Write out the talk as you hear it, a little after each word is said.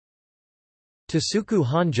Tasuku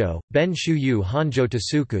Honjo, Ben Shuyu Honjo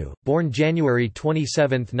Tasuku, born January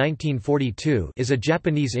 27, 1942, is a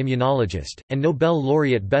Japanese immunologist, and Nobel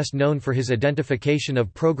laureate best known for his identification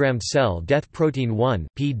of programmed cell death protein 1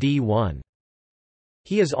 (PD1).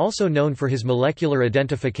 He is also known for his molecular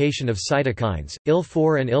identification of cytokines,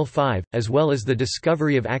 IL-4 and IL-5, as well as the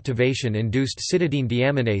discovery of activation-induced cytidine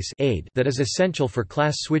deaminase that is essential for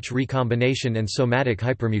class switch recombination and somatic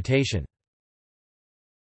hypermutation.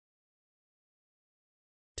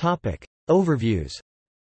 Overviews.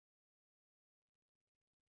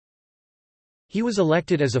 He was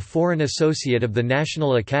elected as a Foreign Associate of the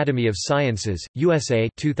National Academy of Sciences, USA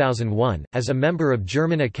 2001, as a member of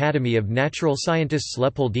German Academy of Natural Scientists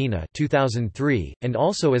Leopoldina 2003, and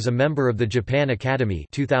also as a member of the Japan Academy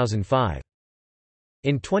 2005.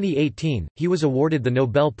 In 2018, he was awarded the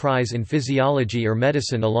Nobel Prize in Physiology or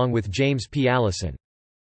Medicine along with James P. Allison.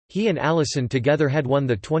 He and Allison together had won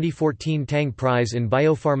the 2014 Tang Prize in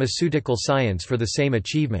Biopharmaceutical Science for the same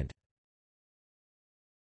achievement.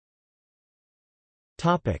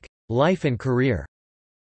 Life and career.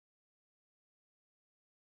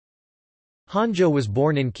 Honjo was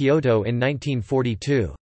born in Kyoto in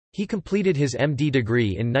 1942. He completed his MD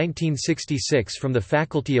degree in 1966 from the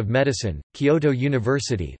Faculty of Medicine, Kyoto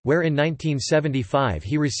University, where in 1975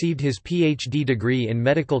 he received his PhD degree in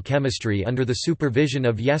medical chemistry under the supervision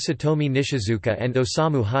of Yasutomi Nishizuka and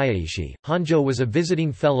Osamu Hayashi. Honjo was a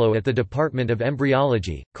visiting fellow at the Department of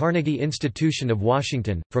Embryology, Carnegie Institution of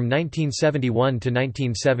Washington, from 1971 to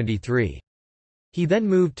 1973. He then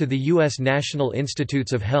moved to the U.S. National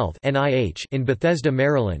Institutes of Health in Bethesda,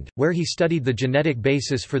 Maryland, where he studied the genetic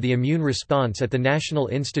basis for the immune response at the National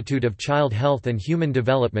Institute of Child Health and Human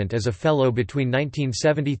Development as a fellow between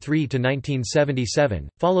 1973 to 1977,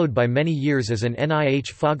 followed by many years as an NIH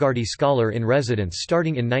Fogarty Scholar in Residence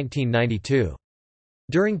starting in 1992.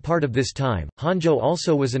 During part of this time, Honjo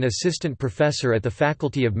also was an assistant professor at the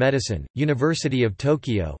Faculty of Medicine, University of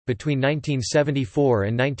Tokyo, between 1974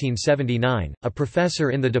 and 1979, a professor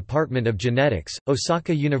in the Department of Genetics,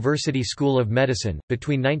 Osaka University School of Medicine,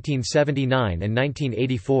 between 1979 and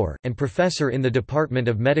 1984, and professor in the Department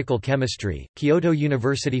of Medical Chemistry, Kyoto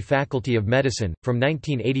University Faculty of Medicine, from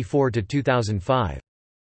 1984 to 2005.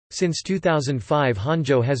 Since 2005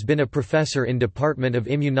 Honjo has been a professor in Department of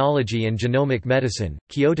Immunology and Genomic Medicine,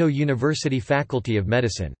 Kyoto University Faculty of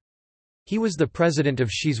Medicine. He was the president of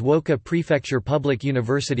Shizuoka Prefecture Public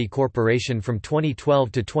University Corporation from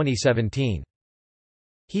 2012 to 2017.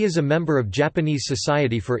 He is a member of Japanese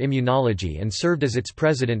Society for Immunology and served as its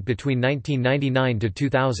president between 1999 to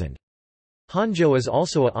 2000. Honjo is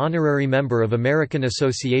also an honorary member of American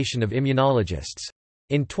Association of Immunologists.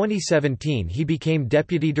 In 2017 he became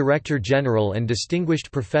Deputy Director General and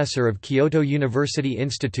Distinguished Professor of Kyoto University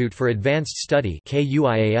Institute for Advanced Study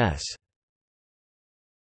 (KUIAS).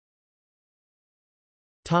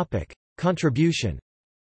 Contribution.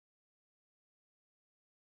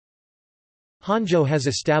 Honjo has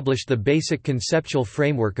established the basic conceptual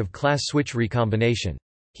framework of class switch recombination.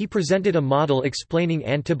 He presented a model explaining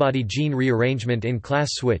antibody gene rearrangement in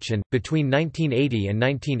class switch and, between 1980 and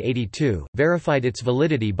 1982, verified its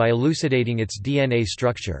validity by elucidating its DNA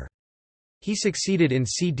structure. He succeeded in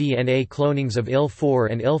cDNA clonings of IL-4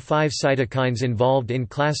 and IL-5 cytokines involved in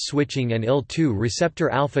class switching and IL-2 receptor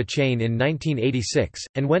alpha chain in 1986,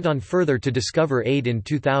 and went on further to discover AID in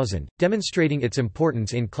 2000, demonstrating its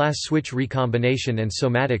importance in class switch recombination and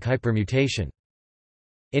somatic hypermutation.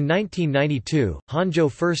 In 1992, Honjo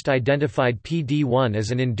first identified PD1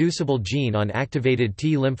 as an inducible gene on activated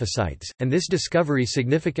T lymphocytes, and this discovery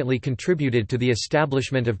significantly contributed to the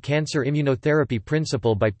establishment of cancer immunotherapy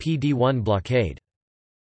principle by PD1 blockade.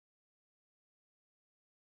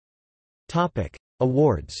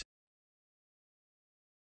 Awards.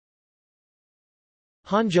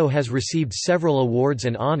 Honjo has received several awards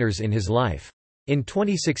and honors in his life. In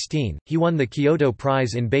 2016, he won the Kyoto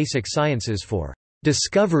Prize in Basic Sciences for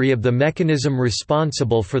discovery of the mechanism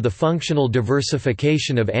responsible for the functional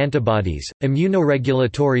diversification of antibodies,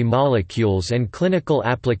 immunoregulatory molecules and clinical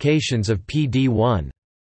applications of PD1.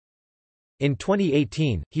 In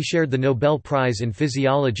 2018, he shared the Nobel Prize in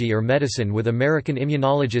Physiology or Medicine with American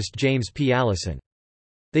immunologist James P. Allison.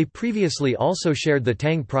 They previously also shared the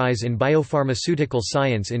Tang Prize in Biopharmaceutical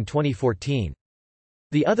Science in 2014.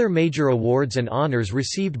 The other major awards and honors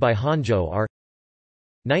received by Honjo are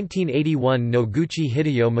 1981 Noguchi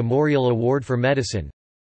Hideo Memorial Award for Medicine,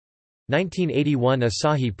 1981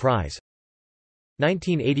 Asahi Prize,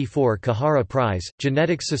 1984 Kihara Prize,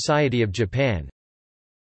 Genetics Society of Japan,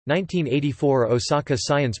 1984 Osaka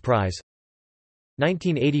Science Prize,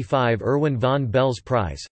 1985 Erwin von Belz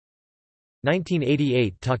Prize,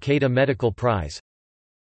 1988 Takeda Medical Prize,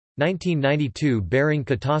 1992 Baring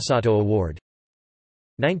Kitasato Award,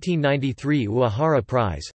 1993 Uehara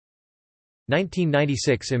Prize,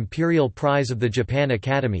 1996 Imperial Prize of the Japan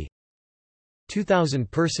Academy, 2000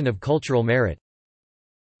 Person of Cultural Merit,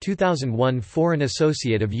 2001 Foreign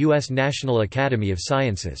Associate of U.S. National Academy of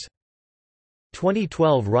Sciences,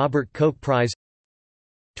 2012 Robert Koch Prize,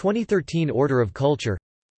 2013 Order of Culture,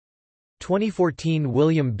 2014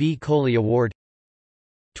 William B. Coley Award,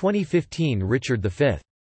 2015 Richard V.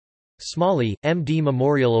 Smalley, M.D.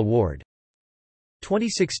 Memorial Award,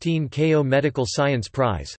 2016 Keio Medical Science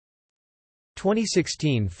Prize,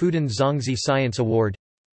 2016 Fuden Zongzi Science Award,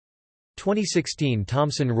 2016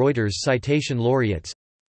 Thomson Reuters Citation Laureates,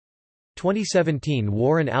 2017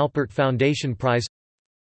 Warren Alpert Foundation Prize,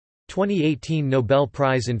 2018 Nobel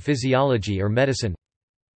Prize in Physiology or Medicine.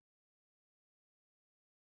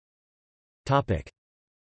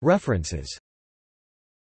 References.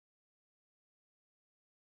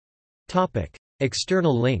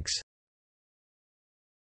 External links.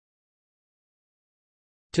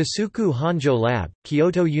 Tasuku Honjo Lab,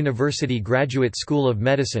 Kyoto University Graduate School of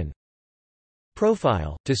Medicine.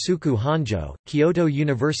 Profile, Tasuku Honjo, Kyoto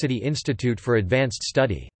University Institute for Advanced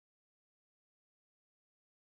Study.